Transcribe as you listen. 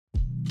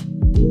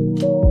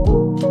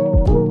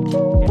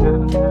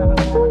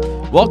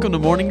Welcome to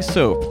Morning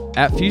Soap.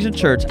 At Fusion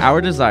Church,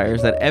 our desire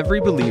is that every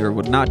believer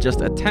would not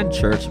just attend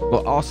church,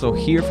 but also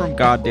hear from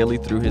God daily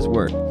through His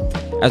Word.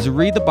 As we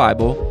read the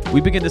Bible, we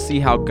begin to see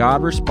how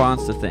God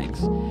responds to things.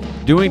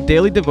 Doing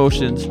daily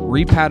devotions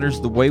repatterns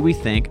the way we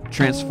think,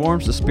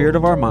 transforms the spirit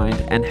of our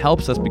mind, and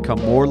helps us become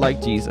more like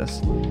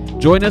Jesus.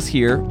 Join us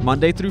here,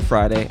 Monday through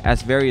Friday,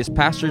 as various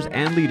pastors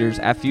and leaders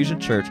at Fusion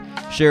Church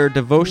share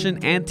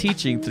devotion and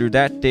teaching through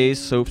that day's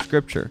soap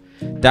scripture.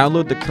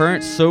 Download the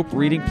current soap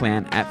reading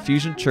plan at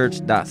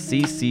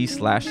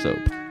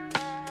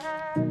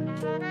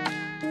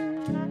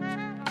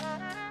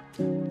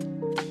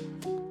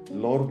fusionchurch.cc/soap.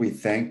 Lord, we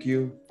thank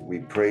you, we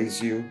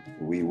praise you,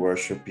 we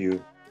worship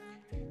you.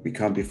 We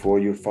come before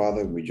you,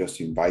 Father, and we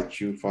just invite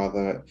you,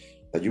 Father,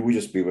 that you would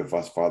just be with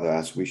us, Father,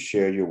 as we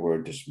share your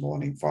word this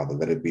morning, Father.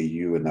 Let it be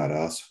you and not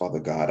us, Father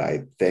God.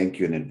 I thank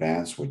you in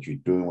advance what you're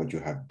doing, what you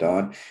have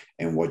done,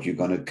 and what you're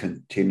going to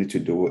continue to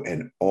do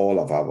in all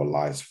of our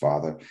lives,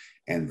 Father.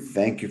 And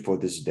thank you for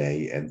this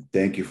day, and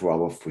thank you for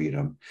our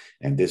freedom.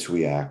 And this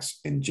we ask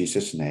in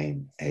Jesus'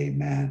 name,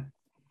 amen.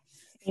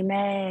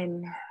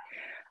 Amen.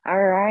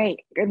 All right.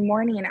 Good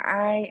morning.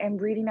 I am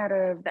reading out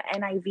of the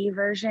NIV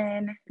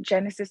version,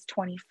 Genesis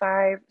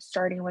 25,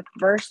 starting with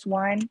verse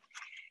 1.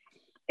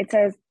 It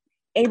says,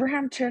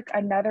 Abraham took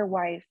another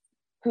wife,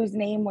 whose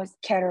name was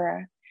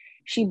Keturah.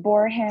 She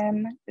bore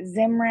him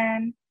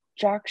Zimran,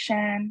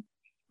 Jokshan,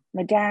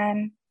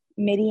 Medan,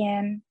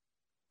 Midian,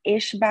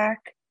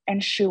 Ishbak,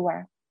 and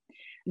Shua.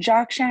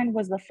 Jokshan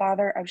was the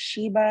father of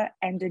Sheba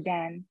and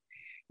Dedan.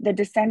 The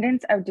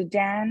descendants of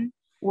Dedan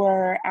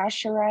were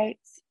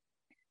Asherites,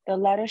 the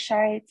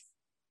Letushites,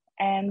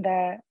 and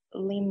the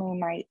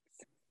Lemumites.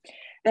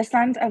 The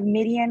sons of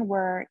Midian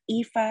were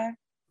Ephah,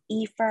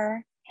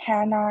 Epher,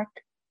 Hanok,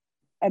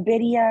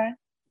 Abidiah,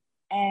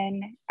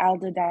 and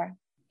Aldadah.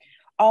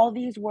 All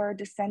these were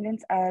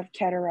descendants of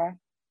Keturah.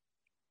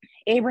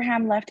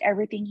 Abraham left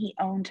everything he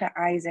owned to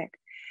Isaac,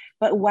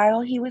 but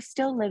while he was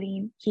still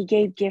living, he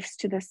gave gifts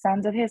to the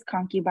sons of his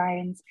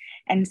concubines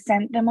and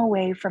sent them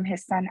away from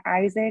his son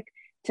Isaac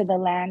to the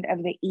land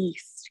of the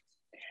east.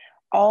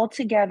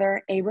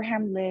 Altogether,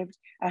 Abraham lived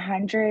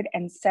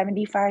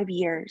 175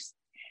 years.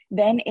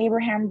 Then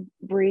Abraham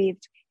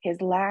breathed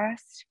his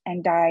last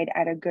and died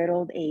at a good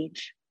old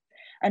age,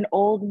 an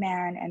old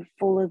man and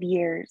full of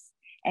years,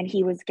 and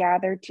he was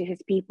gathered to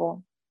his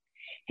people.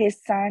 His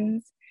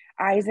sons,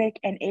 Isaac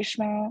and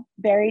Ishmael,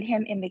 buried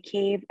him in the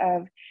cave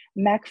of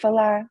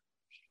Machpelah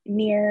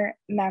near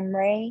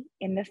Mamre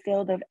in the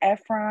field of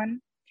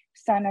Ephron,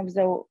 son of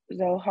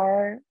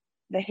Zohar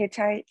the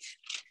Hittite.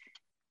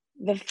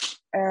 The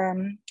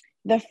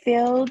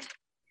field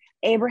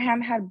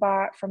Abraham had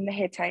bought from the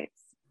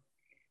Hittites.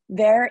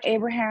 There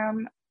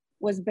Abraham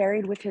was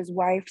buried with his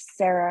wife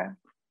Sarah.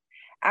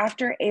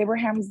 After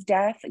Abraham's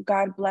death,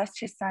 God blessed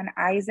his son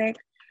Isaac,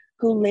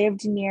 who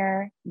lived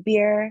near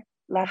Beer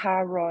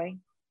Lahai Roi.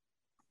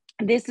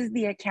 This is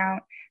the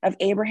account of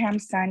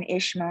Abraham's son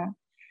Ishmael,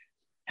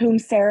 whom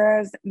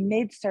Sarah's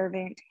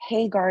maidservant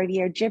Hagar the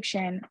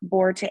Egyptian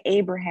bore to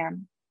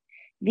Abraham.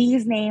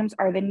 These names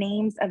are the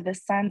names of the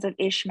sons of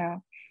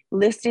Ishmael,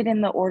 listed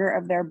in the order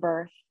of their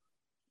birth.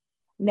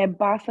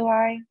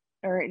 Nebathoi,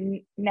 or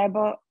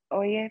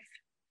Neboioth,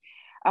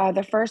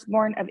 the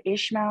firstborn of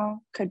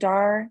Ishmael,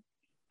 Kedar,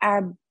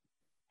 Adbil,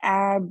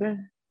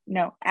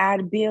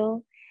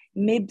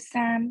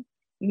 Mibsam,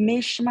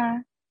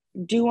 Mishma,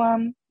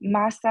 Duam,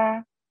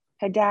 Massa,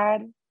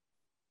 Hadad,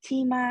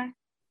 Tema,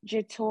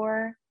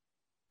 Jetor,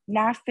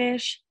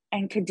 Naphish,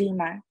 and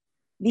Kedema.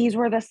 These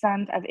were the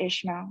sons of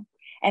Ishmael.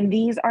 And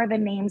these are the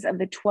names of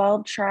the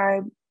 12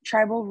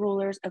 tribal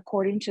rulers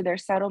according to their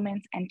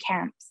settlements and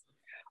camps.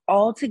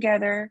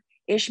 Altogether,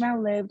 Ishmael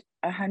lived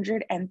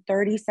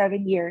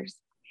 137 years.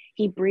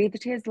 He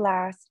breathed his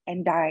last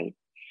and died,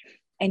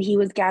 and he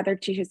was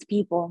gathered to his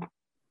people.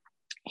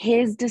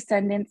 His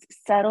descendants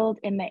settled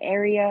in the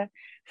area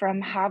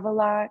from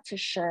Havilah to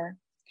Shur,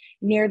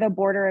 near the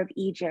border of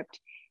Egypt,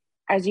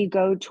 as you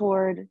go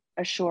toward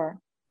Ashur,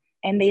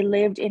 and they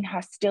lived in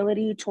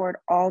hostility toward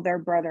all their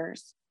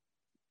brothers.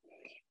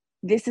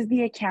 This is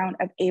the account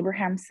of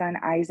Abraham's son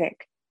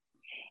Isaac.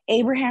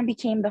 Abraham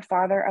became the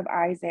father of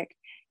Isaac,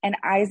 and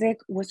Isaac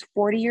was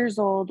 40 years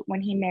old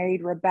when he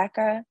married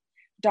Rebekah,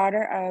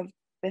 daughter of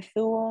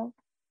Bethuel,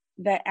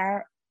 the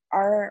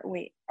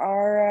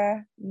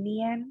Aramean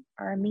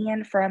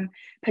from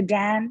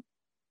Padan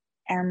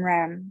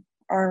Aram,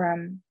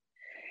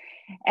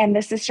 and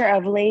the sister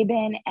of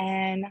Laban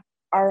and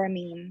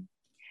Aramim.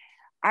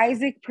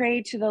 Isaac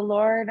prayed to the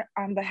Lord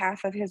on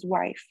behalf of his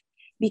wife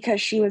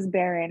because she was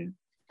barren.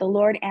 The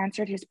Lord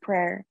answered his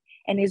prayer,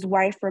 and his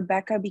wife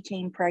Rebekah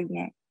became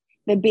pregnant.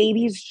 The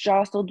babies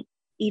jostled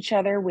each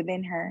other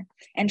within her,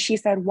 and she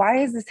said, "Why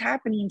is this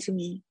happening to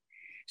me?"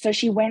 So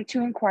she went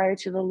to inquire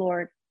to the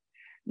Lord.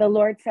 The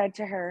Lord said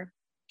to her,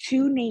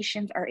 2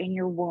 nations are in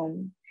your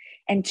womb,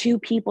 and 2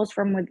 peoples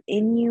from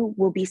within you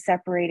will be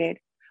separated.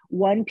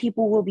 One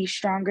people will be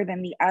stronger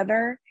than the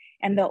other,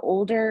 and the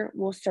older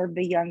will serve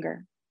the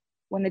younger.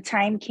 When the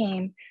time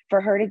came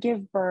for her to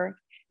give birth,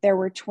 there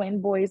were twin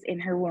boys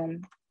in her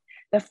womb.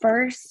 The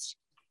first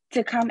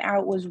to come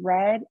out was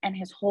red, and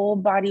his whole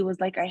body was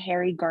like a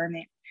hairy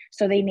garment.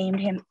 So they named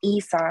him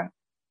Esau.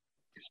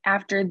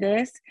 After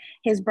this,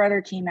 his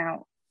brother came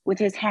out with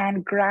his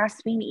hand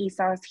grasping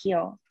Esau's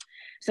heel.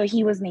 So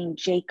he was named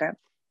Jacob.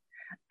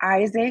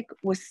 Isaac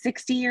was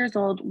 60 years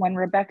old when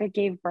Rebekah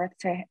gave birth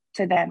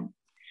to them.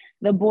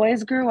 The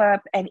boys grew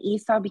up, and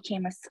Esau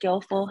became a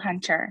skillful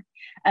hunter,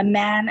 a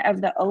man of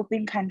the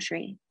open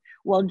country,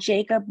 while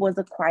Jacob was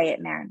a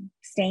quiet man,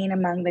 staying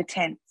among the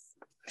tents.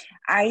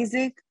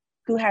 Isaac,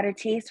 who had a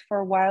taste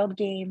for wild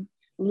game,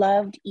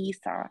 loved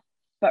Esau,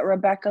 but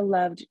Rebekah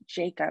loved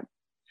Jacob.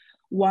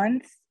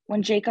 Once,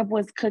 when Jacob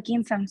was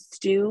cooking some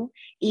stew,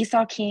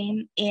 Esau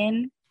came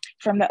in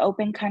from the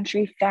open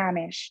country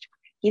famished.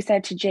 He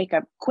said to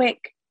Jacob,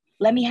 "Quick,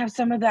 let me have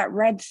some of that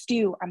red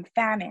stew. I'm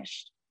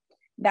famished."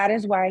 That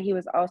is why he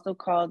was also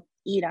called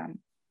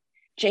Edom.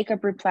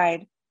 Jacob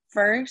replied,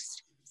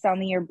 "First, sell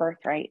me your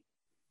birthright."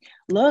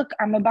 "Look,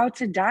 I'm about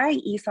to die,"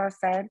 Esau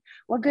said.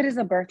 "What good is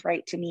a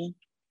birthright to me?"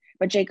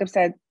 But Jacob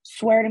said,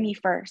 "Swear to me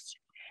first."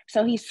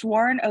 So he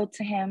swore an oath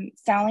to him,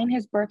 selling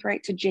his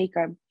birthright to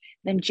Jacob.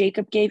 Then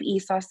Jacob gave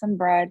Esau some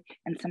bread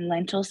and some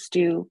lentil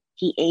stew.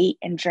 He ate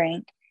and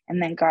drank,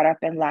 and then got up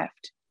and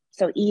left.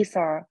 So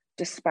Esau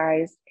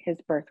despised his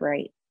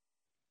birthright.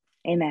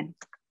 Amen.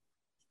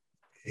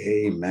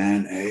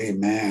 Amen.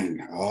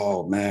 Amen.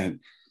 Oh, man.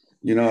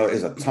 You know,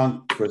 it's a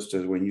tongue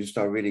twister when you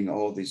start reading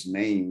all these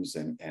names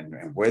and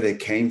where they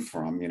came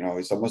from. You know,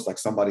 it's almost like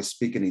somebody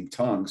speaking in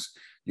tongues.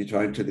 You're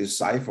trying to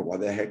decipher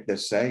what the heck they're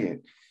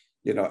saying.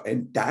 You know,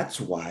 and that's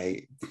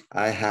why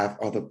I have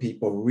other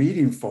people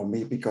reading for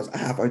me, because I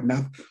have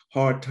enough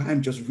hard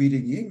time just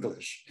reading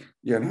English,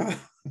 you know.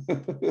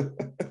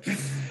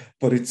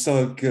 But it's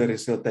so good.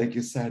 So thank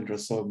you, Sandra,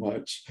 so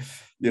much.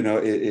 You know,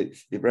 it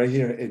right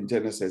here in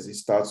Genesis, it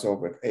starts off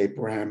with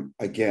Abraham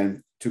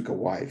again took a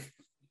wife,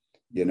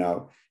 you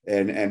know,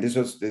 and this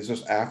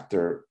was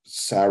after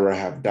Sarah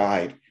had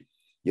died,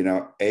 you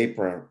know,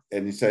 Abraham,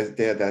 and it says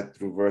there that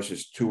through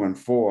verses 2 and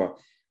 4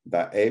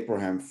 that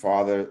Abraham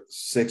fathered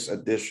 6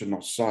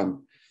 additional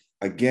sons.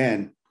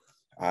 Again,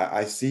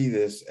 I see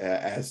this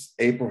as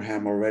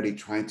Abraham already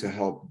trying to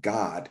help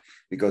God,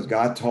 because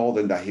God told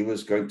him that he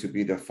was going to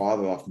be the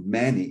father of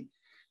many,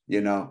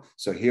 you know.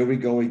 So here we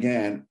go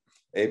again,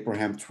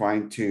 Abraham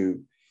trying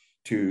to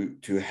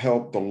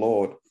help the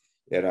Lord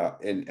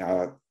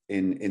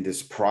in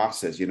this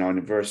process, you know.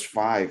 In verse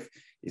 5,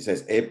 it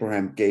says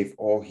Abraham gave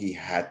all he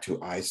had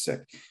to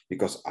Isaac,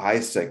 because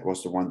Isaac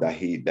was the one that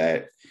he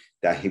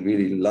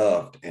really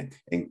loved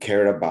and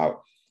cared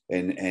about,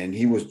 and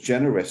he was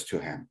generous to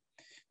him,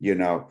 you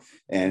know.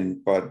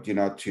 But you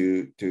know,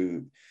 to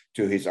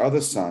his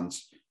other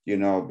sons, you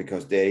know,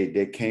 because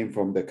they came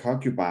from the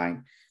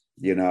concubine,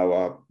 you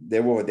know,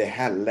 they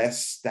had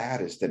less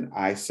status than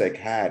Isaac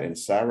had and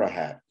Sarah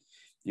had,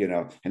 you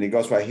know. And it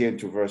goes right here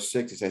into verse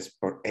 6. It says,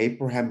 "But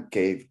Abraham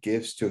gave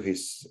gifts to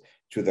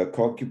the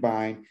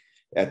concubine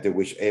at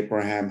which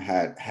Abraham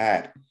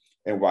had,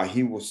 and while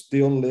he was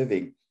still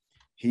living,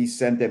 he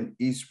sent them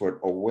eastward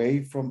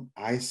away from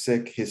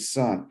Isaac, his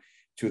son,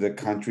 to the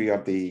country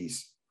of the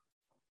east."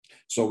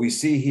 So we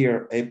see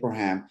here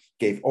Abraham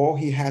gave all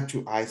he had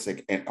to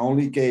Isaac and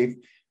only gave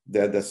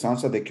the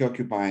sons of the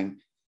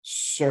concubine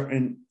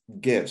certain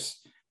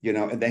gifts, you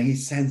know, and then he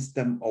sends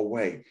them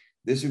away.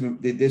 This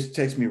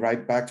takes me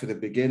right back to the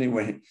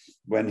beginning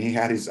when he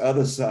had his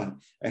other son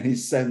and he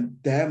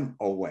sent them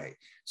away.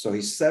 So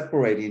he's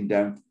separating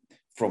them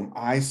from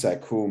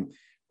Isaac, whom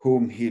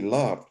he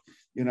loved.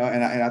 You know,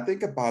 and I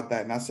think about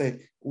that and I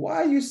say,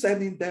 why are you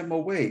sending them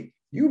away?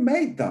 You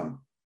made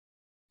them.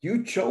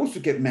 You chose to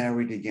get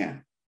married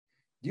again.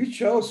 You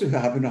chose to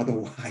have another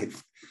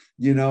wife,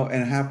 you know,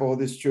 and have all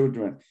these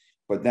children.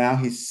 But now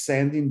he's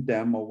sending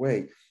them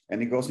away.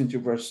 And it goes into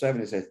verse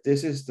 7. It says,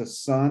 "This is the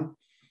sum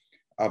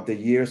of the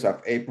years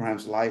of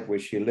Abraham's life,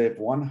 which he lived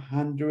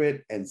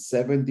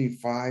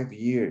 175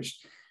 years.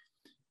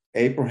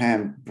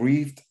 Abraham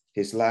breathed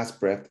his last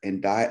breath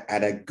and died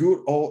at a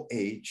good old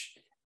age,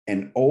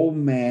 an old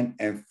man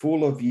and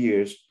full of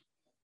years,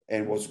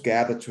 and was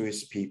gathered to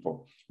his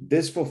people."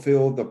 This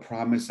fulfilled the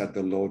promise that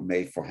the Lord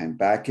made for him.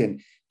 Back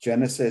in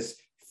Genesis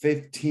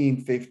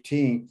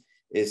 15:15,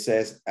 it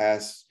says,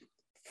 as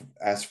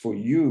for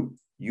you,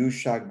 you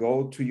shall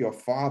go to your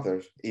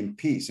father in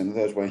peace. In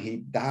other words, when he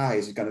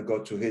dies, he's going to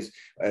go to his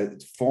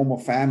former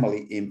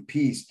family in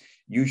peace.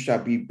 You shall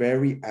be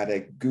buried at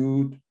a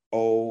good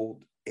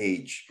old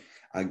age.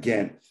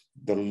 Again,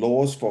 the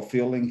Lord's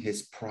fulfilling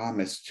his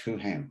promise to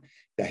him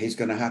that he's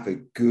going to have a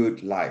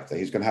good life, that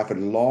he's going to have a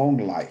long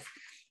life.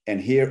 And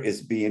here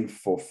is being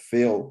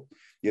fulfilled.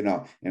 You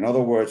know, in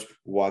other words,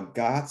 what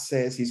God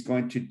says he's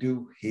going to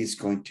do, he's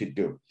going to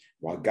do.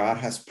 What God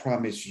has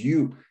promised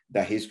you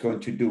that he's going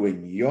to do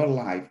in your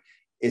life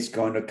is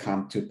going to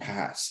come to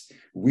pass.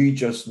 We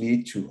just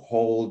need to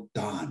hold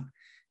on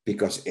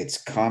because it's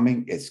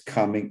coming, it's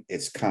coming,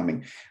 it's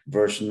coming.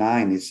 Verse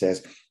 9, it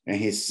says, "And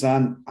his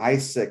son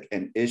Isaac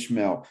and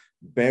Ishmael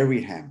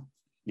buried him."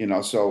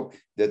 So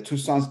the two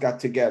sons got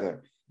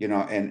together,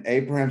 and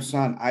Abraham's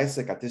son,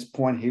 Isaac, at this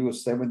point, he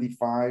was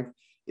 75.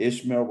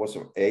 Ishmael was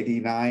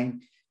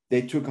 89.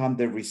 They took on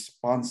the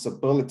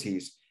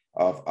responsibilities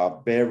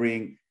of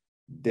burying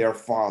their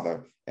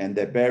father, and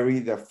they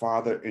buried their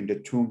father in the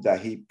tomb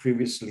that he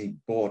previously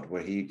bought,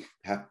 where he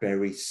had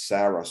buried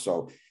Sarah.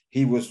 So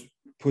he was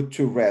put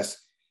to rest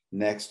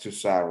next to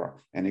Sarah.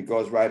 And it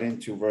goes right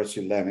into verse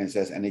 11. It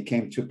says, and it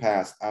came to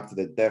pass after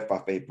the death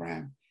of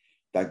Abraham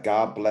that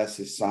God blessed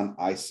his son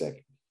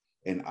Isaac,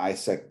 and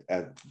Isaac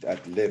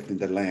had lived in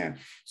the land.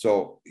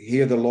 So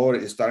here the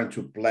Lord is starting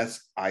to bless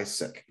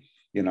Isaac.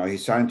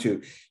 He's trying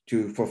to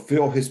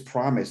fulfill his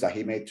promise that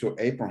he made to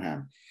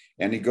Abraham.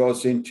 And he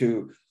goes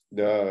into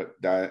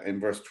in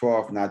verse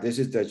 12. Now, this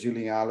is the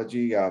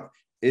genealogy of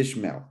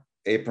Ishmael,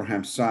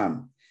 Abraham's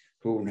son,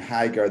 whom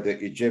Hagar the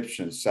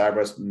Egyptian,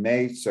 Sarah's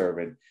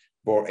maidservant,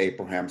 bore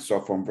Abraham. So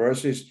from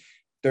verses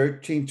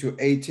 13 to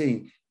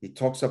 18, he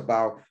talks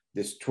about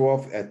this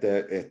 12 at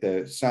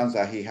the sons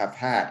that he have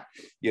had.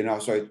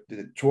 So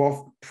the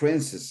 12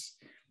 princes,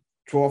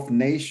 12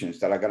 nations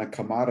that are going to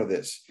come out of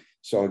this.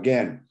 So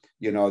again,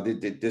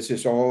 this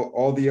is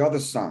all the other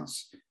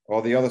sons.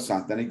 All the other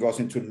sons. Then he goes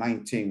into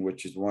 19,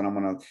 which is the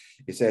one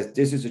it says,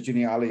 this is the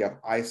genealogy of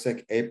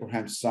Isaac,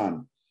 Abraham's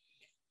son.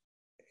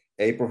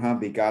 Abraham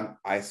begot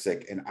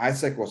Isaac, and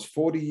Isaac was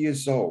 40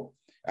 years old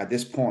at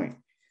this point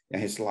in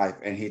his life,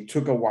 and he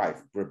took a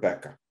wife,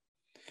 Rebekah.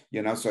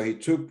 So he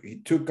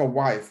took a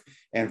wife,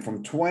 and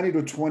from 20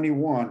 to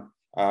 21,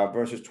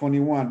 verses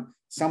 21,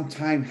 some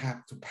time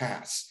had to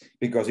pass,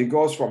 because he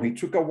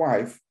took a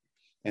wife,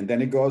 and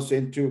then it goes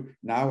into,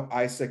 now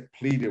Isaac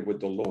pleaded with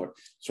the Lord.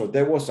 So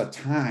there was a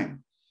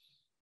time,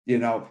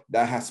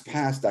 that has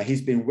passed, that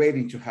he's been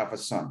waiting to have a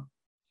son,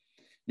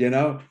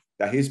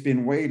 that he's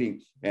been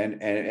waiting. And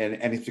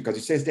it's because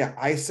he says that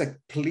Isaac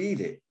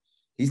pleaded.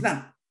 He's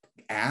not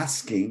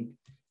asking,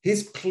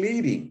 he's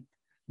pleading,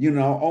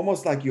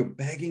 almost like you're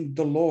begging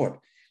the Lord,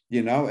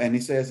 and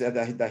he says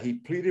that he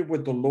pleaded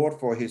with the Lord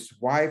for his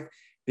wife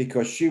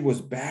because she was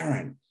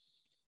barren.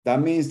 That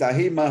means that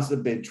he must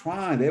have been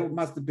trying. They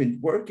must have been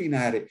working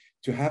at it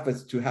to have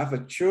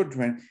a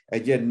children,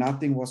 and yet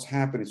nothing was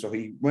happening. So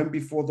he went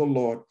before the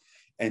Lord,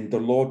 and the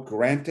Lord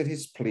granted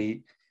his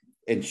plea,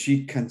 and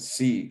she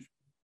conceived.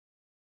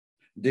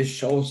 This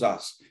shows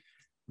us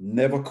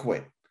never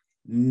quit,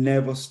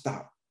 never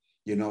stop.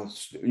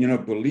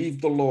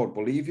 Believe the Lord,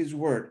 believe his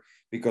word,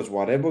 because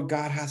whatever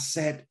God has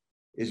said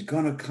is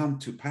going to come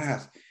to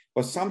pass.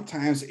 But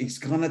sometimes it's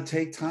going to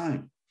take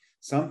time.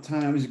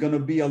 Sometimes it's going to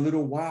be a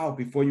little while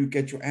before you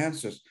get your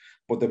answers.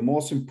 But the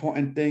most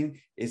important thing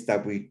is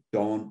that we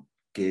don't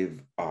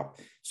give up.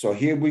 So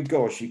here we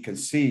go. She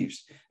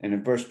conceives. And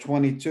in verse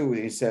 22,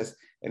 it says,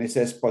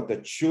 but the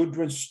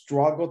children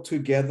struggle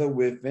together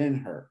within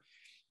her,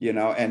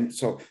 and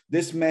so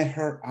this made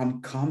her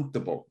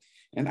uncomfortable.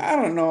 And I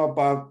don't know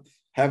about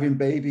having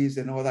babies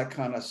and all that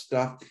kind of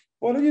stuff.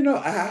 Well,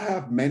 I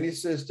have many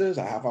sisters.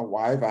 I have a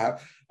wife.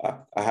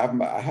 I have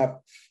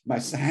my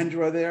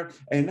Sandra there,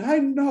 and I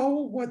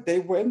know what they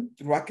went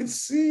through. I can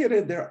see it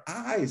in their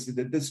eyes,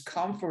 the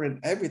discomfort and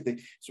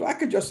everything. So I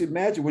could just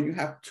imagine when you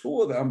have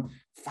two of them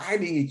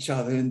fighting each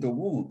other in the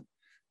womb.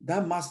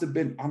 That must have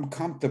been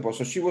uncomfortable.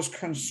 So she was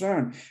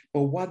concerned.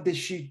 But what did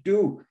she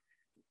do?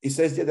 It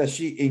says that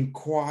she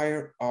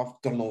inquired of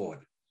the Lord.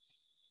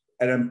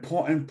 An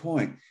important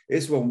point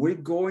is when we're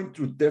going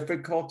through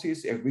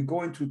difficulties, if we're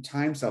going through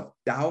times of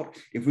doubt,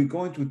 if we're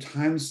going through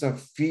times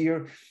of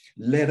fear,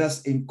 let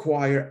us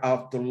inquire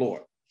of the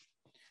Lord.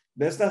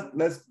 Let's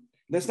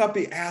not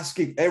be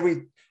asking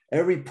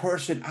every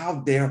person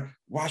out there,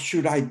 what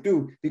should I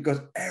do?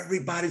 Because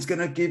everybody's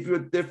going to give you a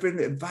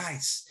different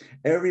advice.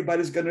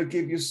 Everybody's going to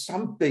give you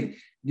something,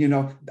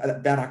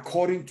 that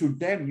according to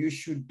them you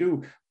should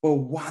do. But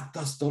what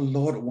does the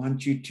Lord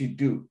want you to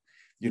do?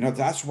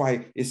 That's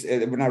why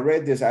when I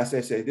read this, I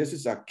said, this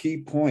is a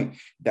key point,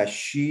 that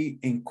she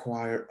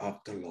inquired of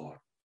the Lord.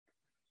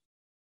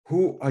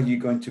 Who are you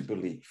going to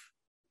believe?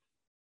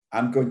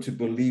 I'm going to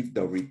believe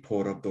the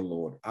report of the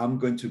Lord. I'm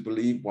going to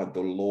believe what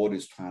the Lord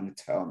is trying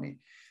to tell me,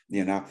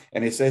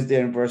 And it says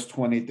there in verse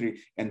 23,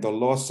 and the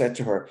Lord said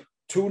to her,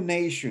 2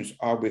 nations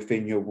are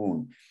within your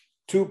womb.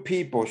 2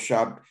 people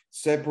shall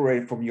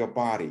separate from your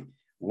body.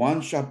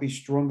 One shall be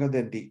stronger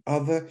than the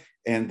other,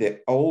 and the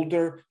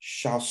older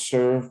shall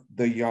serve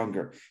the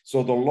younger.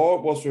 So the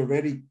Lord was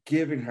already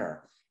giving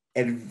her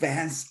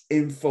advanced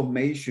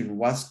information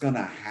what's going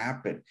to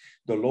happen.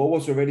 The Lord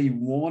was already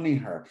warning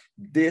her,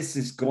 this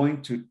is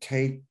going to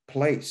take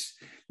place.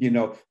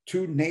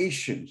 2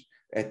 nations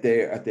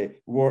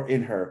were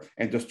in her,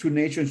 and those 2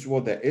 nations were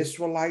the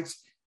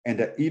Israelites and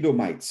the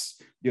Edomites.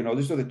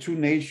 These are the 2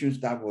 nations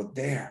that were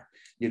there.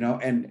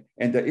 And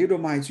the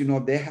Edomites,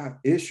 they have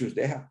issues,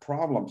 they have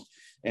problems.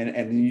 And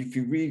if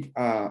you read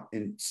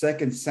in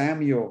 2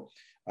 Samuel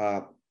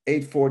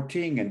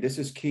 8:14, and this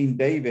is King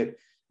David,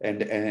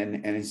 and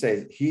it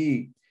says,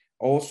 he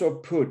also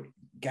put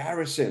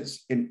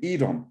garrisons in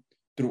Edom,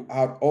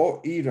 throughout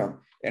all Edom,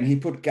 and he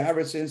put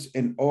garrisons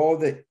in all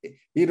the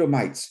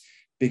Edomites,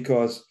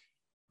 because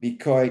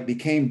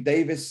became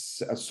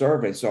David's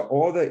servants. So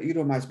all the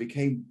Edomites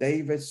became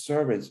David's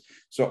servants.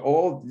 So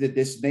all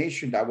this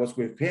nation that was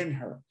within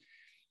her,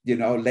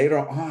 later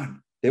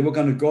on, they were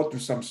going to go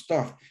through some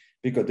stuff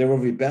because they were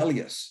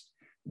rebellious.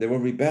 They were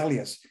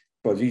rebellious.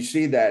 But you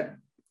see that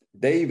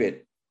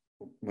David,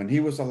 when he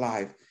was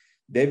alive,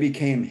 they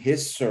became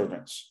his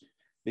servants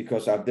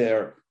because of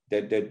they're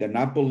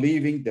not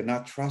believing, they're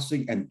not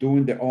trusting, and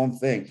doing their own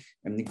thing.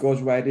 And he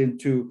goes right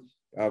into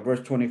verse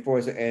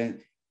 24,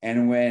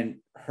 and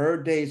when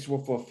her days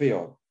were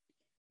fulfilled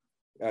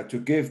to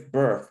give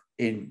birth,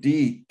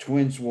 indeed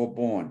twins were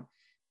born,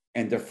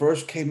 and the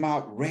first came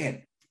out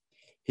red.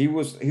 He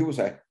was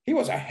a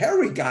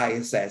hairy guy.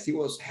 It says he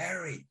was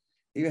hairy.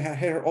 He had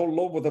hair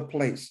all over the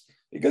place.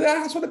 Because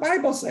that's what the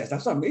Bible says.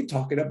 That's not me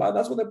talking about.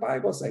 That's what the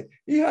Bible says.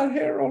 He had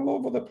hair all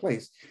over the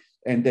place.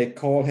 And they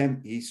called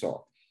him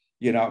Esau,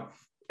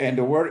 and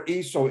the word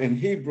Esau in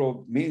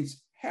Hebrew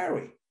means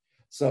hairy.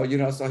 So,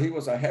 so he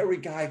was a hairy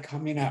guy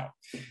coming out,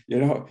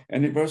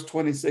 and in verse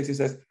 26, it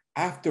says,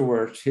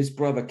 afterwards, his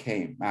brother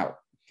came out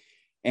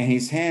and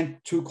his hand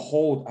took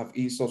hold of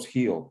Esau's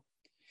heel,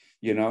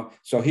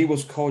 so he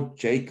was called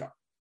Jacob,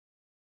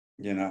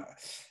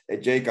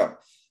 Jacob.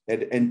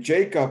 And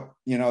Jacob,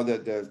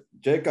 the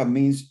Jacob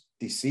means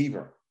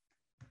deceiver,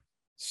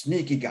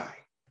 sneaky guy.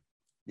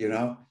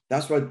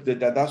 That's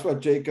what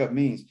Jacob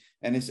means.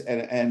 And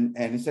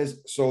it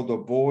says, so the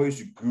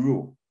boys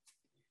grew,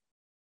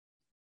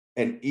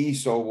 and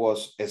Esau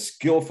was a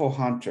skillful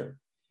hunter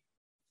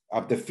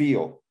of the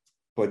field,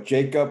 but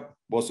Jacob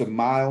was a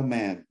mild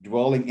man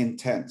dwelling in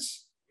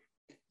tents.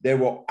 They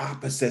were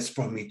opposites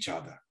from each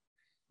other.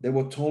 They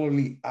were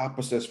totally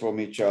opposites from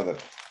each other.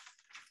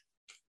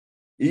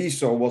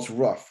 Esau was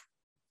rough,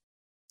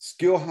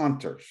 skilled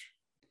hunters,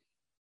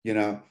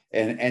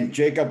 and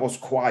Jacob was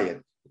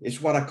quiet. It's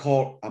what I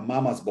call a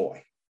mama's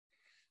boy.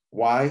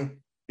 Why?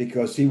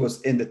 Because he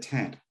was in the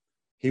tent.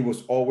 He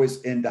was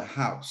always in the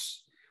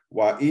house.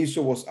 While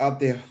Esau was out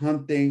there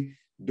hunting,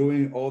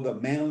 doing all the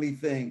manly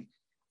thing,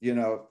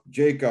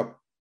 Jacob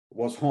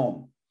was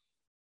home,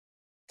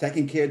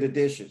 taking care of the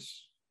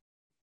dishes.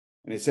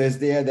 And it says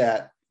there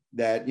that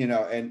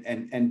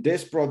and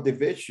this brought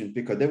division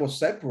because they were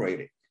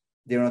separated.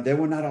 They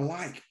were not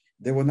alike.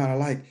 They were not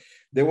alike.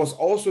 There was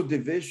also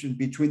division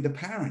between the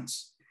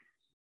parents.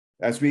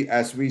 As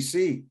we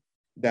see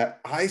that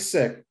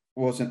Isaac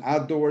was an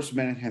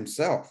outdoorsman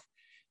himself,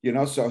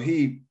 so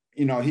he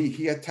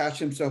attached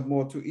himself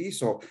more to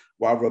Esau,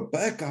 while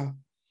Rebekah,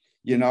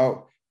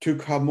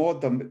 took her more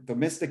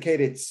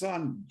domesticated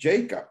son,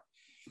 Jacob,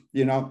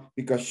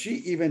 because she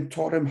even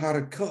taught him how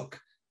to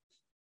cook,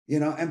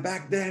 and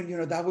back then,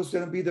 that was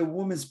going to be the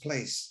woman's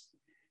place.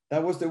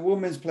 That was the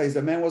woman's place.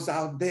 The man was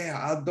out there,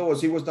 outdoors.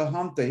 He was the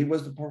hunter. He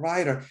was the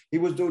provider. He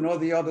was doing all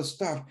the other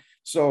stuff.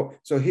 So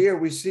here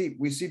we see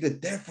the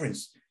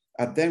difference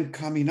of them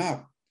coming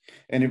up.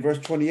 And in verse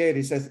 28,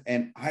 he says,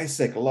 and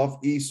Isaac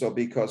loved Esau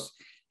because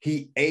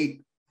he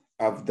ate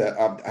of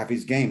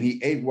his game.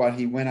 He ate while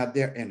he went out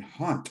there and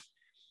hunt.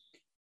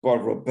 But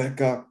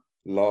Rebekah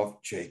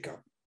loved Jacob.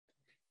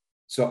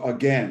 So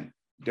again,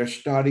 they're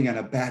starting on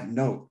a bad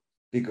note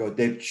because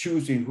they're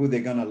choosing who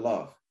they're going to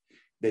love.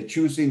 They're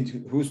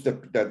choosing who's the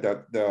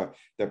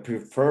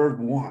preferred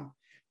one,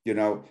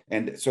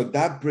 and so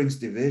that brings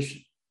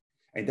division,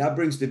 and that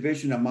brings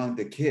division among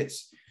the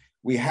kids.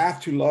 We have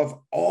to love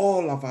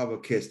all of our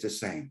kids the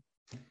same.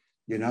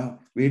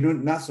 We're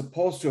not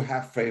supposed to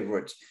have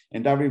favorites.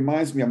 And that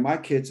reminds me of my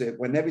kids,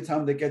 when every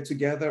time they get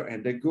together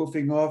and they're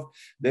goofing off,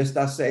 they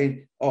start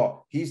saying,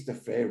 oh, he's the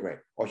favorite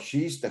or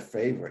she's the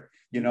favorite.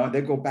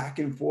 They go back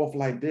and forth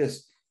like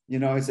this,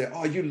 and say,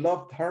 oh, you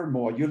loved her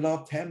more, you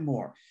loved him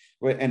more.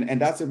 And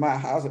that's in my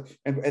house.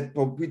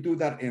 But we do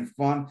that in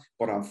fun.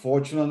 But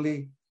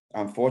unfortunately,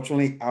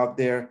 out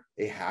there,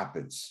 it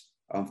happens.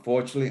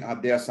 Unfortunately,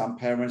 out there, some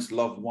parents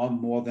love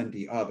one more than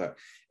the other.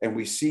 And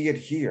we see it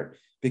here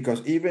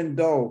because even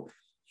though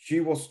she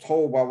was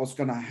told what was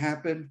going to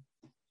happen,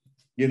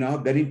 they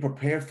didn't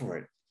prepare for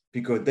it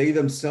because they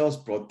themselves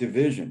brought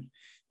division.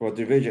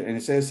 And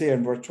it says here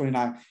in verse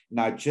 29,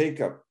 now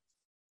Jacob,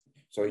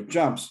 so he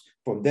jumps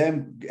from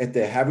them,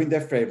 they're having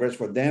their favorites,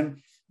 for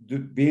them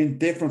being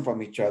different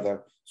from each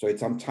other. So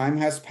some time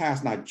has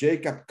passed. Now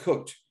Jacob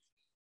cooked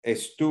a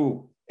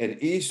stew, and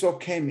Esau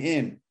came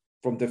in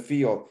from the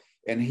field,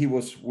 and he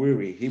was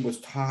weary. He was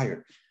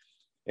tired.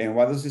 And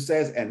what does it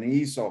say? And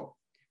Esau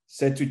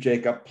said to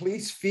Jacob,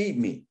 please feed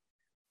me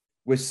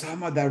with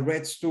some of that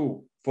red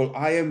stew, for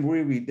I am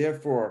weary.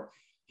 Therefore,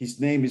 his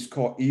name is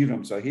called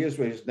Edom. So here's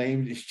where his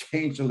name is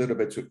changed a little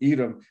bit to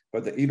Edom,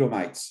 but the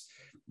Edomites.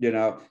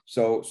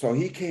 So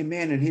he came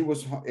in and he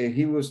was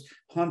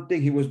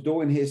hunting, he was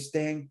doing his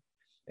thing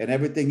and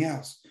everything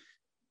else.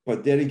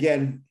 But then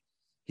again,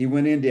 he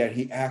went in there and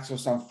he asked for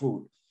some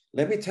food.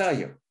 Let me tell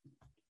you,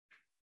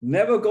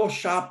 never go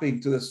shopping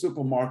to the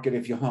supermarket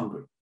if you're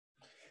hungry.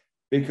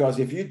 Because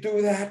if you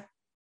do that,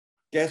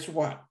 guess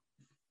what?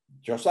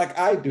 Just like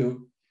I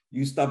do,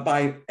 you start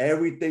buying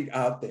everything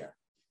out there.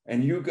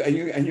 And you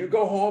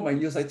go home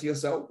and you say to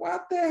yourself,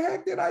 what the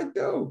heck did I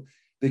do?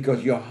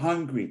 because you're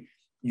hungry.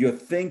 You're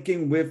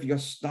thinking with your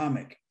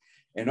stomach.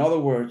 In other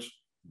words,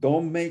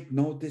 don't make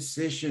no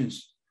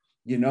decisions,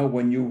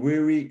 when you're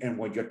weary and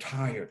when you're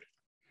tired.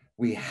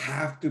 We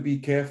have to be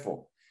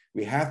careful.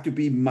 We have to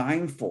be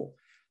mindful,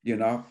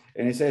 and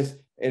it says,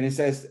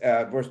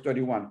 verse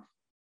 31,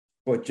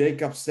 but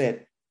Jacob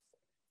said,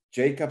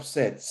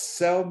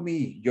 sell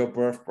me your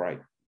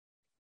birthright.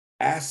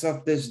 As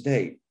of this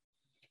day,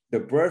 the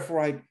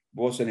birthright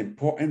was an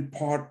important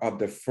part of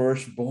the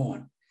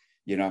firstborn.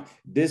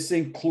 This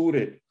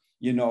included,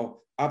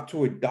 up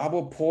to a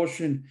double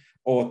portion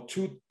or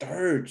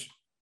 2/3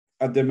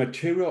 of the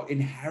material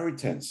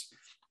inheritance.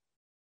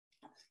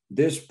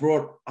 This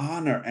brought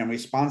honor and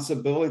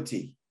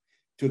responsibility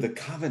to the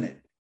covenant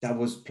that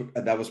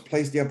was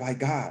placed there by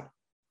God.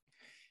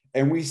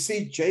 And we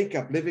see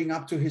Jacob living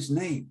up to his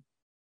name,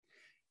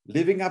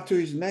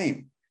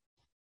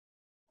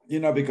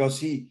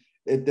 because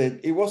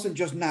it wasn't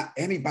just not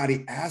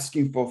anybody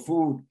asking for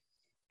food.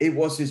 It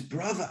was his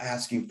brother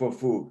asking for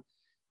food.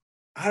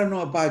 I don't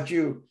know about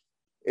you.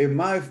 If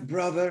my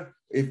brother,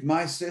 if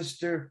my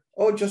sister,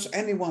 or just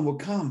anyone will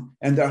come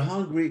and they're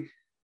hungry,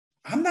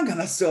 I'm not going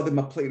to sell them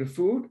a plate of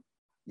food.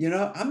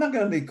 I'm not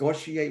going to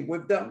negotiate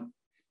with them.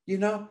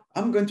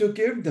 I'm going to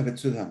give them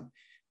to them.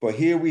 But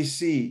here we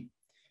see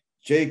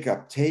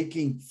Jacob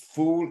taking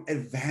full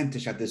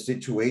advantage of the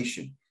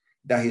situation,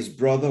 that his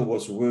brother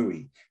was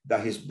weary,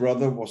 that his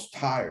brother was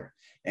tired,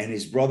 and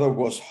his brother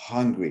was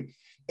hungry.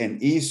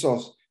 And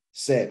Esau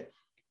said,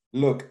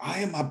 look, I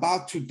am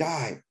about to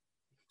die.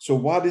 So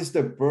what is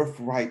the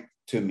birthright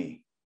to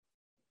me?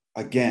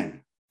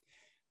 Again,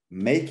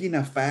 making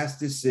a fast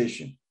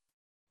decision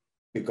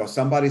because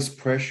somebody's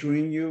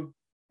pressuring you,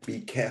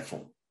 be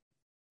careful.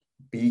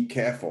 Be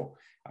careful.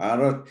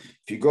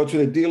 If you go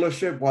to the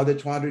dealership, what they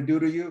try to do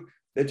to you,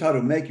 they try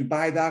to make you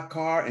buy that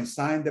car and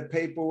sign the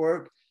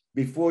paperwork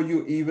before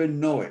you even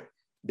know it.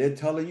 They're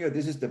telling you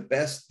this is the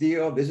best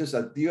deal. This is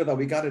a deal that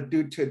we got to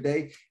do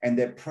today. And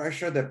the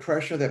pressure,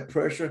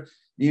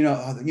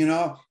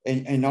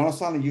 and all of a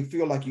sudden you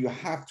feel like you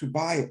have to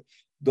buy it.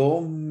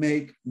 Don't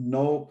make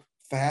no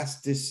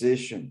fast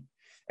decision.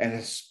 And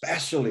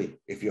especially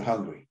if you're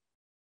hungry.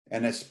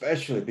 And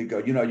especially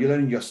because, you're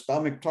letting your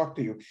stomach talk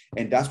to you.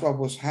 And that's what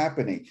was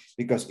happening,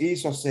 because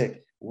Esau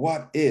said,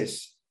 what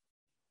is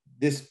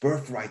this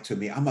birthright to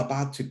me? I'm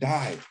about to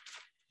die.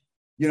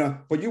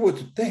 But you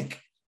would think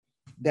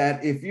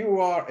that if you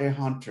are a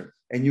hunter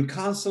and you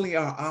constantly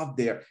are out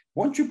there,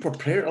 won't you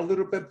prepare a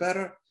little bit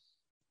better?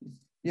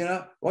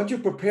 Won't you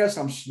prepare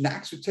some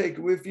snacks to take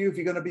with you if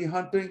you're going to be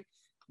hunting?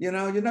 You're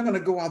not going to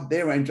go out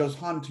there and just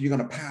hunt. You're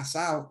going to pass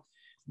out.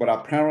 But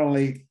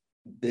apparently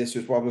this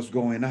is what was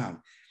going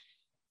on.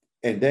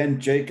 And then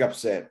Jacob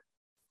said,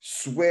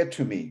 swear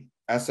to me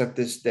as of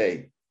this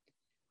day.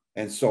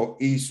 And so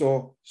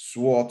Esau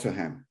swore to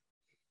him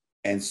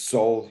and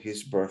sold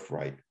his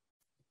birthright.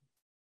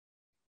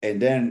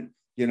 And then,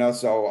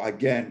 so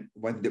again,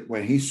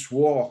 when he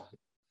swore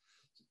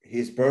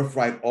his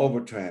birthright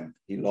over to him,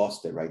 he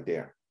lost it right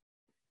there.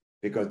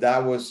 Because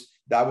that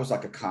was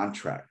like a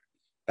contract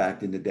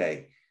back in the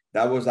day.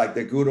 That was like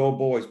the good old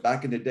boys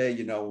back in the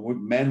day,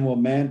 men were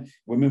men,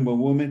 women were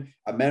women.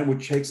 A man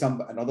would shake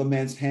another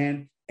man's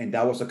hand, and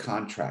that was a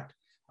contract.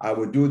 I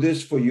would do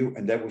this for you,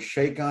 and they would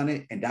shake on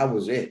it, and that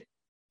was it.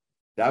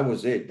 That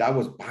was it. That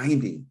was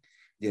binding,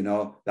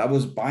 that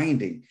was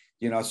binding,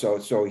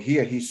 so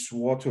here he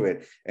swore to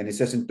it. And it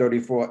says in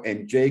 34,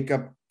 and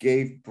Jacob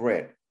gave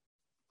bread.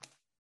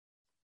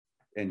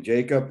 And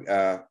Jacob,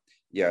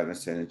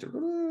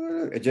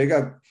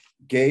 Jacob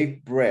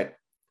gave bread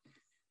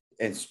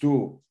and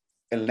stew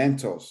and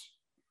lentils.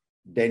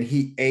 Then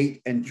he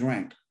ate and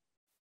drank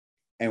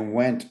and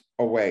went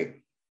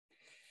away.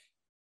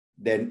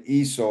 Then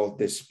Esau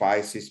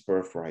despised his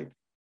birthright.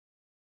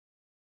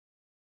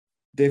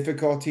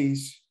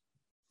 Difficulties,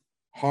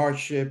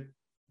 hardship,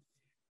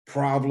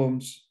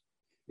 problems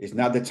is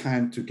not the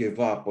time to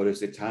give up, but it's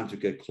the time to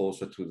get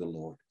closer to the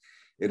Lord.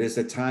 It is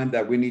a time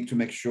that we need to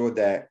make sure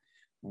that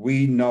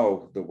we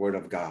know the word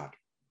of God.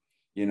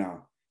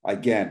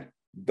 Again,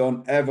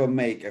 don't ever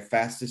make a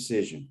fast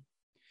decision,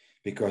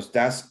 because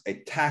that's a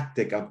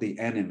tactic of the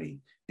enemy.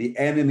 The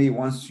enemy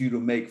wants you to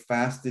make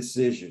fast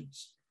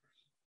decisions.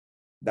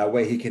 That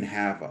way he can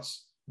have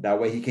us. That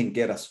way he can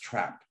get us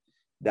trapped.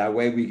 That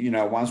way we,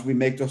 once we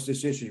make those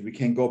decisions, we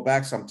can go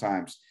back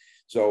sometimes.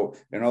 So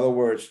in other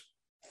words,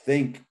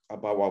 think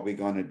about what we're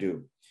going to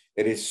do.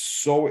 It is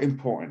so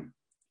important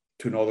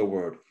to know the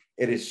word.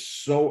 It is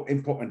so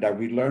important that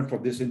we learn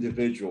from these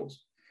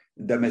individuals,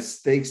 the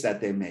mistakes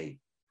that they made,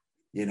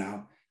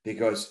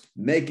 because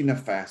making a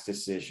fast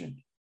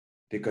decision,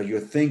 because you're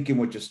thinking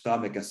with your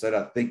stomach instead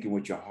of thinking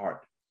with your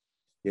heart,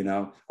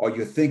 or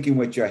you're thinking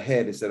with your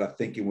head instead of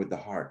thinking with the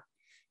heart,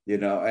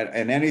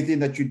 and anything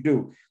that you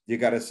do, you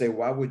got to say,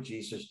 what would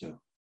Jesus do?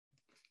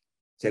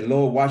 Say,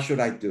 Lord, what should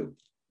I do?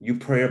 You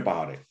pray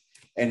about it.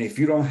 And if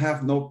you don't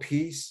have no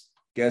peace,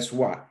 guess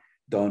what?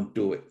 Don't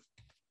do it.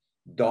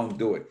 Don't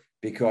do it,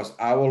 because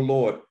our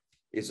Lord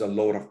is a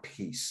Lord of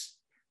peace.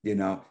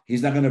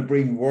 He's not going to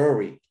bring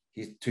worry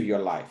to your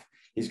life.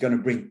 He's going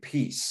to bring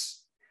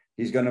peace.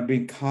 He's going to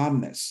bring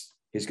calmness.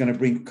 He's going to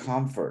bring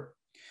comfort.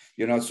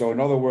 So in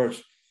other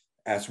words,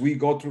 as we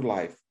go through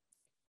life,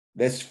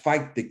 let's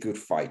fight the good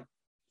fight.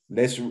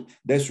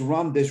 Let's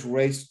run this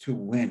race to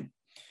win.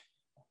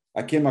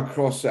 I came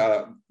across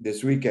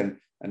this weekend,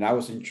 and I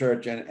was in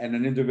church, and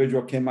an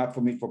individual came up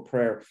for me for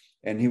prayer,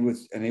 and he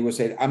was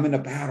saying, I'm in a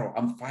battle.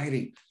 I'm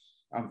fighting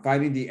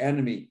the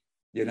enemy,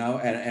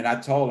 and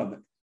I told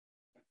him,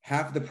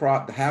 half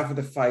of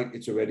the fight,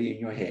 it's already in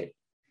your head.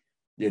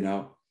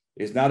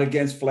 It's not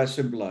against flesh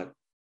and blood,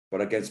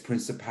 but against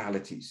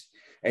principalities.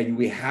 And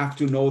we have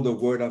to know the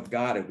word of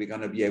God if we're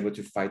going to be able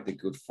to fight the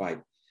good fight.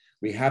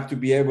 We have to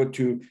be able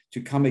to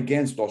come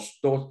against those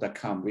thoughts that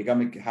come. We're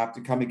going to have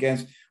to come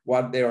against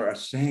what they are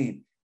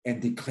saying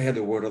and declare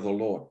the word of the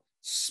Lord.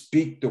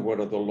 Speak the word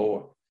of the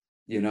Lord,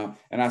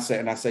 And I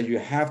say, you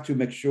have to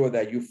make sure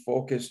that you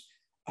focus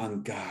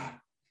on God.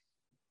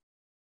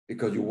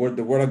 Because the word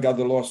of God,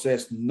 the Lord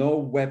says, no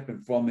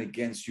weapon formed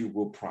against you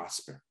will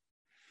prosper.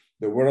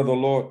 The word of the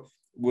Lord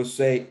will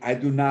say, I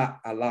do not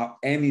allow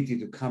anything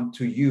to come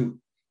to you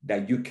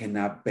that you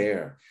cannot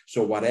bear.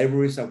 So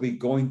whatever it is that we're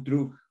going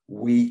through,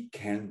 we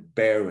can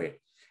bear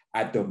it.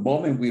 At the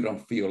moment, we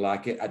don't feel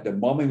like it. At the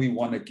moment, we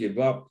want to give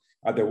up.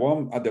 At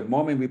the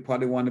moment, we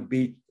probably want to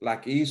be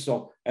like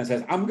Esau and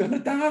says, I'm going to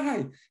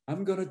die.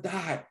 I'm going to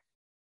die.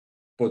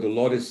 But the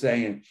Lord is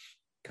saying,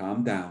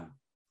 calm down,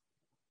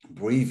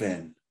 breathe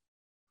in,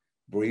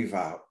 breathe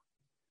out.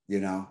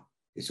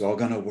 It's all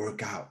going to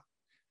work out.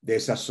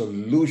 There's a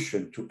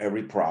solution to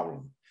every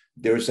problem.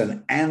 There's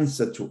an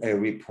answer to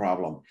every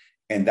problem.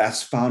 And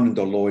that's found in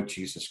the Lord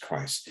Jesus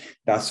Christ.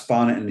 That's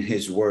found in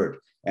his word.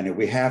 And if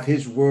we have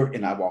his word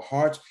in our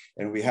hearts,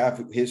 and we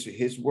have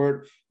his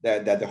word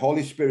that the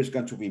Holy Spirit is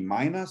going to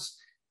remind us,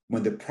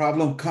 when the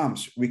problem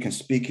comes, we can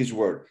speak his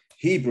word.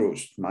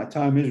 Hebrews, my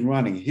time is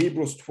running.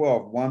 Hebrews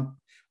 12,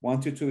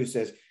 1-2, it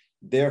says,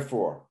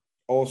 therefore,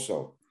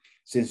 also,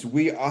 since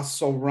we are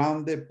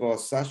surrounded by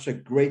such a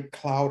great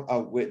cloud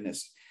of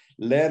witness,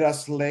 let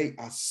us lay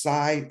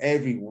aside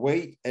every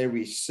weight,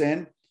 every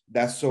sin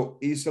that so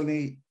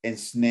easily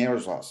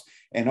ensnares us.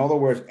 In other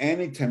words,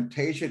 any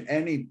temptation,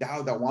 any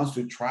doubt that wants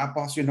to trap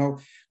us,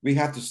 we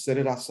have to set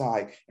it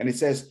aside. And it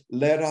says,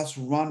 let us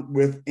run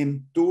with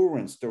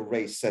endurance the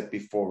race set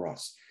before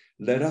us.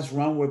 Let us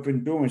run with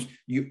endurance.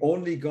 You're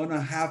only going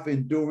to have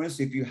endurance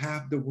if you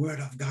have the word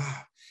of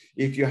God.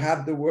 If you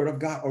have the word of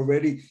God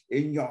already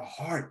in your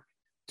heart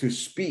to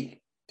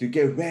speak, to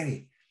get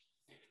ready.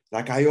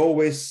 Like I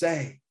always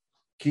say,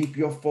 keep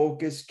your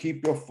focus,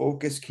 keep your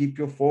focus, keep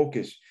your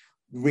focus.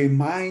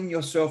 Remind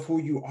yourself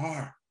who you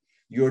are.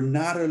 You're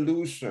not a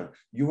loser.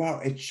 You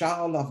are a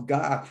child of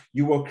God.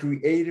 You were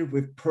created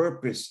with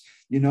purpose,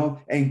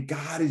 and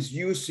God is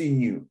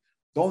using you.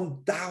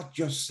 Don't doubt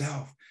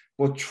yourself,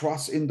 but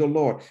trust in the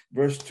Lord.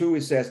 Verse 2,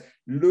 it says,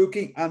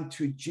 looking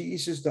unto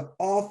Jesus, the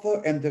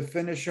author and the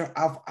finisher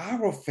of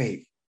our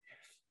faith,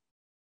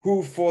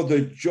 who for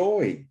the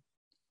joy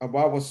of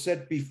what was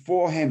set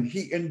before him,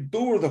 he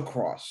endured the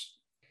cross,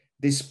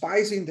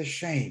 despising the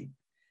shame,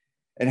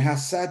 and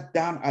has sat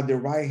down at the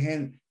right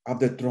hand of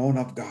the throne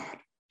of God.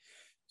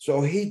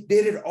 So he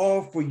did it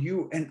all for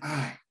you and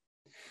I,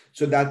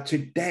 so that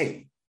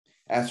today,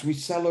 as we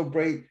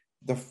celebrate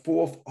the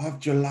 4th of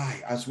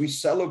July, as we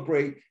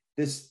celebrate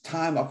this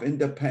time of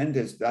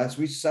independence, as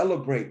we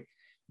celebrate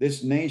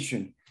this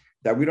nation,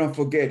 that we don't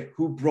forget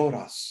who brought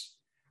us,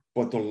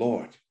 but the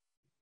Lord.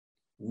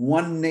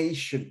 One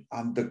nation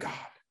under God.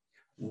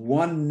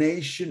 One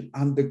nation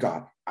under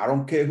God. I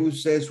don't care who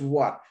says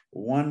what.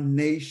 One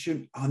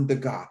nation under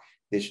God.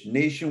 This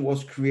nation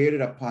was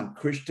created upon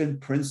Christian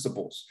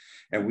principles,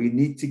 and we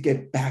need to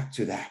get back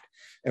to that.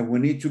 And we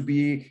need to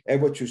be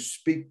able to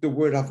speak the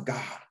word of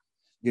God,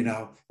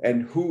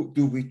 and who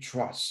do we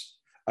trust?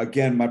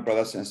 Again, my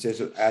brothers and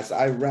sisters, as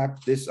I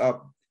wrap this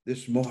up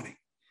this morning,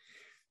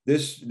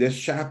 this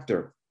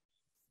chapter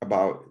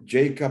about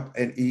Jacob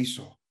and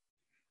Esau,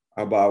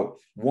 about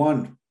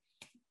one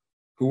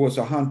who was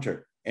a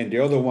hunter and the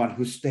other one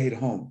who stayed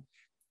home.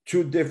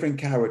 Two different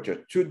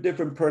characters, two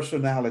different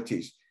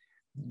personalities,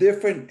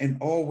 different in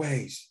all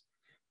ways,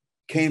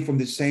 came from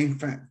the same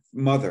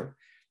mother,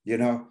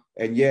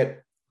 and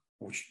yet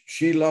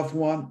she loved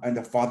one and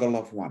the father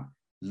loved one.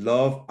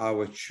 Love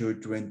our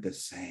children the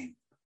same.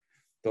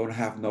 Don't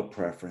have no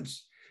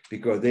preference,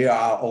 because they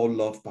are all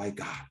loved by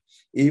God.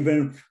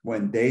 Even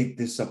when they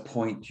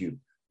disappoint you,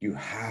 you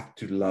have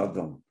to love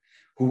them.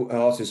 Who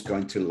else is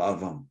going to love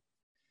them?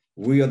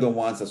 We are the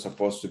ones that are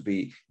supposed to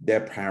be their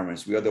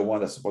parents. We are the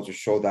ones that are supposed to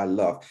show that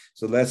love.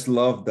 So let's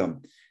love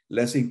them.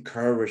 Let's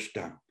encourage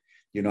them,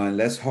 and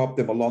let's help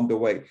them along the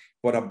way.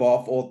 But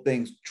above all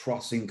things,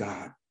 trust in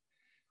God.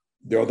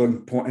 The other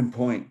important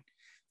point,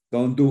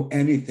 don't do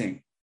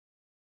anything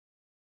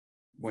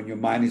when your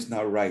mind is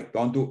not right.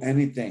 Don't do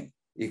anything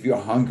if you're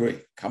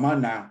hungry. Come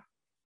on now.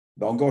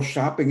 Don't go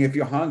shopping if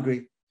you're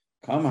hungry.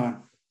 Come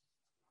on.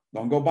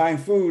 Don't go buying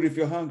food if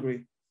you're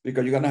hungry,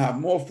 because you're going to have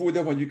more food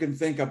than what you can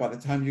think of by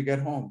the time you get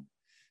home.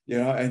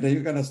 And then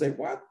you're going to say,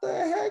 what the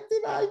heck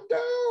did I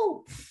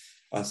do?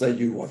 I said,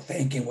 you were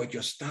thinking with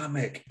your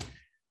stomach,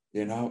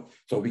 you know,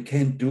 so we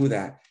can't do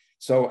that.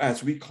 So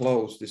as we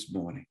close this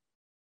morning,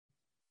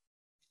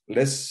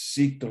 let's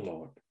seek the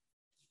Lord.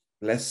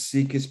 Let's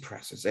seek his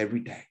presence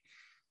every day.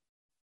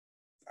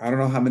 I don't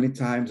know how many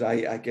times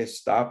I get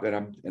stopped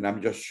and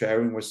I'm just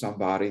sharing with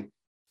somebody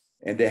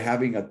and they're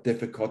having a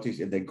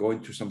difficulties and they're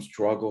going through some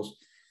struggles.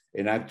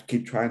 And I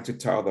keep trying to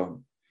tell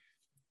them,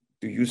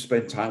 do you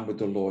spend time with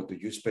the Lord? Do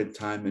you spend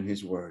time in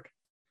his word?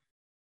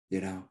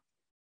 You know,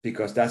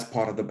 because that's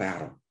part of the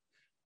battle.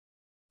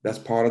 That's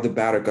part of the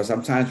battle. Because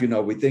sometimes, you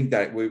know, we think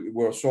that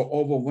we're so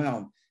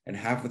overwhelmed and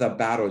half of the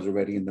battle is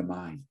already in the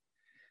mind.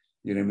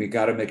 You know, we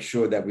got to make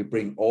sure that we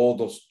bring all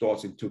those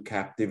thoughts into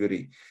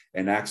captivity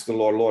and ask the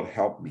Lord, Lord,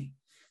 help me.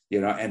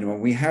 You know, and when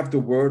we have the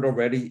word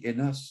already in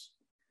us,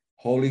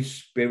 Holy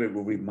Spirit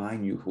will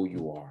remind you who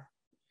you are,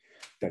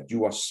 that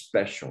you are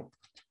special.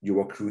 You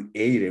are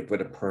created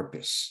with a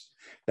purpose,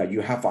 that you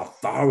have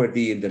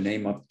authority in the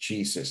name of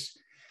Jesus.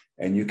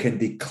 And you can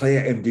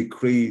declare and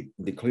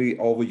decree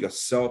over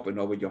yourself and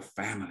over your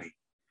family,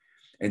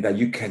 and that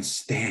you can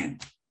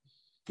stand.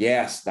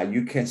 Yes, that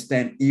you can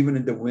stand even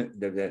in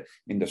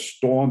the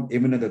storm,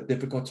 even in the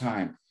difficult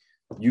time.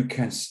 You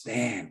can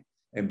stand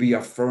and be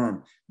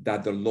affirmed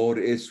that the Lord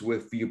is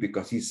with you,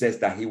 because he says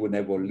that he will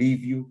never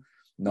leave you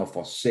nor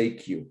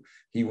forsake you.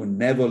 He will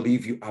never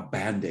leave you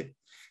abandoned.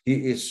 He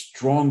is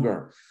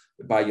stronger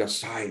by your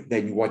side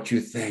than what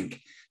you think.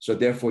 So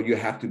therefore, you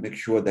have to make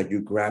sure that you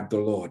grab the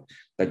Lord,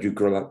 that you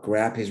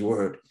grab his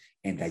word,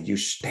 and that you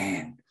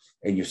stand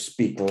and you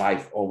speak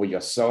life over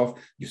yourself.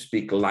 You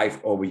speak life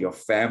over your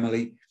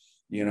family,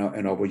 you know,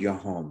 and over your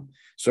home.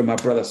 So my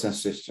brothers and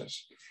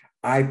sisters,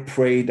 I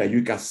pray that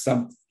you got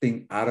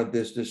something out of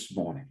this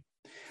morning.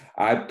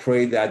 I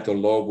pray that the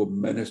Lord will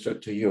minister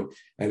to you.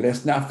 And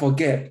let's not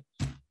forget,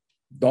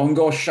 don't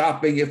go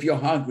shopping if you're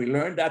hungry.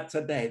 Learn that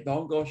today.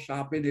 Don't go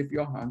shopping if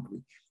you're hungry.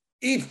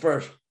 Eat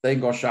first, then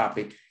go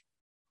shopping.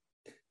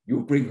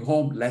 You bring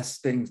home less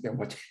things than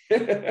what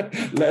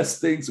less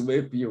things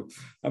with you.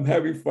 I'm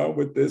having fun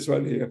with this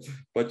one here.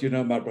 But you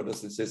know, my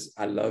brothers and sisters,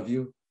 I love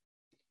you.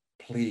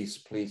 Please,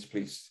 please,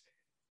 please,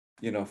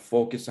 you know,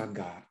 focus on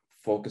God.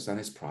 Focus on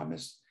his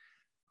promise.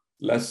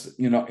 Let's,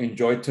 you know,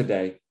 enjoy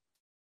today.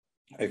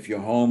 If you're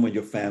home with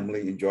your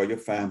family, enjoy your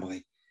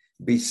family.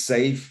 Be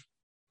safe.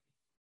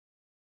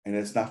 And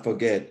let's not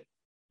forget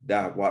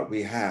that what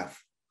we have,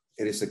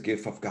 it is a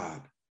gift of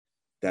God.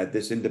 That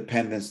this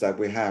independence that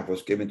we have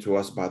was given to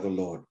us by the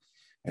Lord.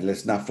 And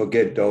let's not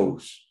forget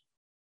those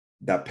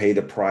that paid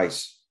the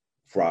price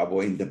for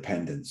our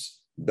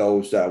independence,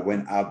 those that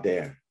went out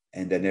there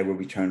and they never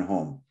returned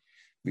home.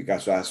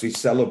 Because as we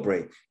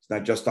celebrate, it's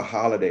not just a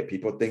holiday.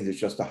 People think it's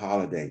just a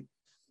holiday.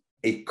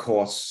 It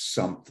costs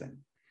something.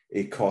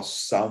 It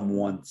costs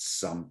someone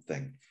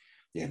something,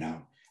 you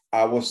know.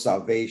 Our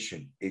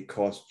salvation, it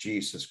cost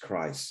Jesus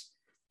Christ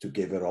to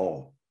give it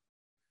all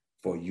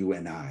for you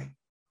and I.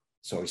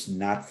 So it's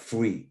not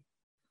free.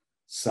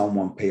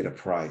 Someone paid a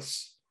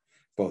price.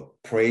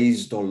 But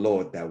praise the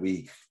Lord that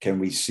we can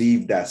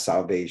receive that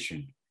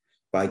salvation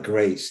by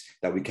grace,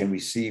 that we can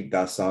receive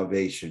that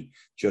salvation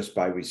just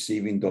by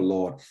receiving the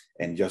Lord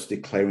and just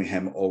declaring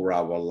him over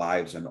our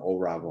lives and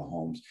over our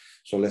homes.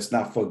 So let's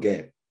not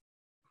forget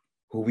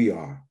who we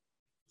are,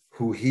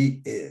 who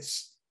he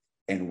is,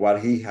 and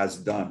what he has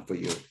done for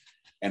you.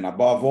 And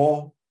above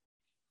all,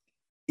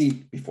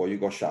 eat before you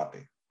go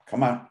shopping.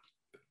 Come on.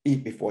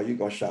 Eat before you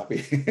go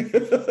shopping.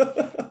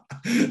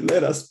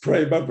 Let us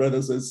pray, my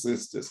brothers and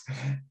sisters.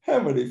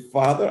 Heavenly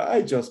Father,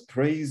 I just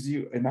praise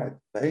you and I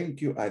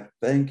thank you. I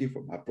thank you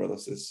for my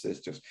brothers and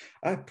sisters.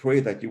 I pray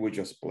that you would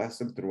just bless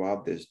them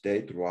throughout this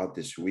day, throughout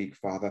this week,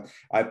 Father.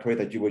 I pray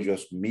that you would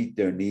just meet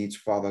their needs,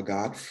 Father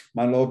God,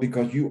 my Lord,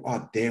 because you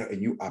are there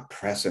and you are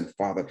present,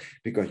 Father,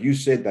 because you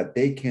said that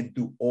they can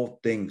do all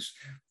things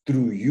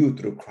through you,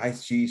 through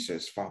Christ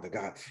Jesus, Father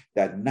God,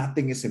 that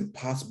nothing is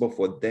impossible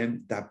for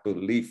them that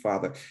believe,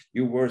 Father.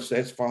 Your word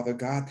says, Father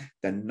God,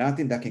 that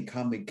nothing that can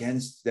come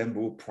against them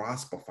will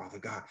prosper, Father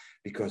God,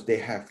 because they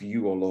have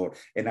you, oh Lord.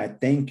 And I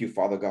thank you,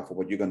 Father God, for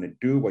what you're going to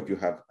do, what you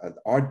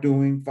are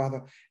doing,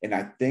 Father. And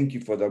I thank you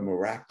for the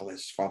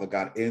miraculous, Father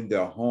God, in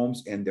their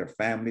homes, in their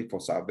family,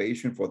 for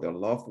salvation, for their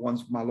loved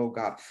ones, my Lord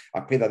God. I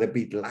pray that they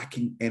be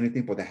lacking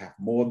anything, but they have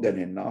more than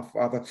enough,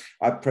 Father.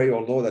 I pray, oh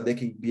Lord, that they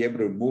can be able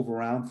to move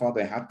around, Father,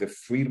 and have the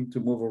freedom to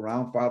move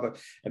around, Father.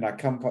 And I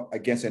come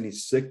against any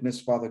sickness,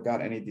 Father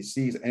God, any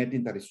disease,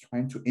 anything that is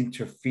trying to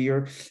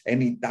interfere,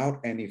 any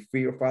doubt, any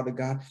fear, Father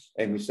God.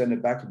 And we send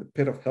it back to the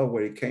pit of hell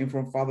where it came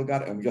from, Father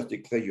God. And we just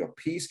declare your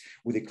peace.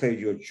 We declare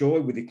your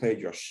joy. We declare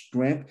your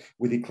strength.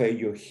 We declare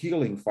your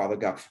healing, Father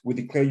God. We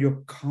declare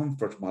your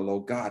comfort, my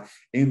Lord God,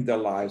 in their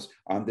lives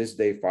on this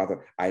day,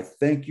 Father. I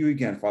thank you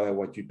again, Father,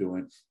 what you're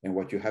doing and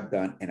what you have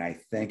done. And I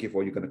thank you for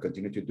what you're going to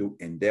continue to do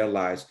in their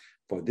lives.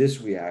 For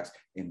this we ask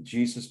in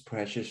Jesus'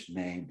 precious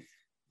name.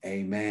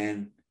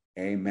 Amen,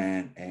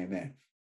 amen, amen.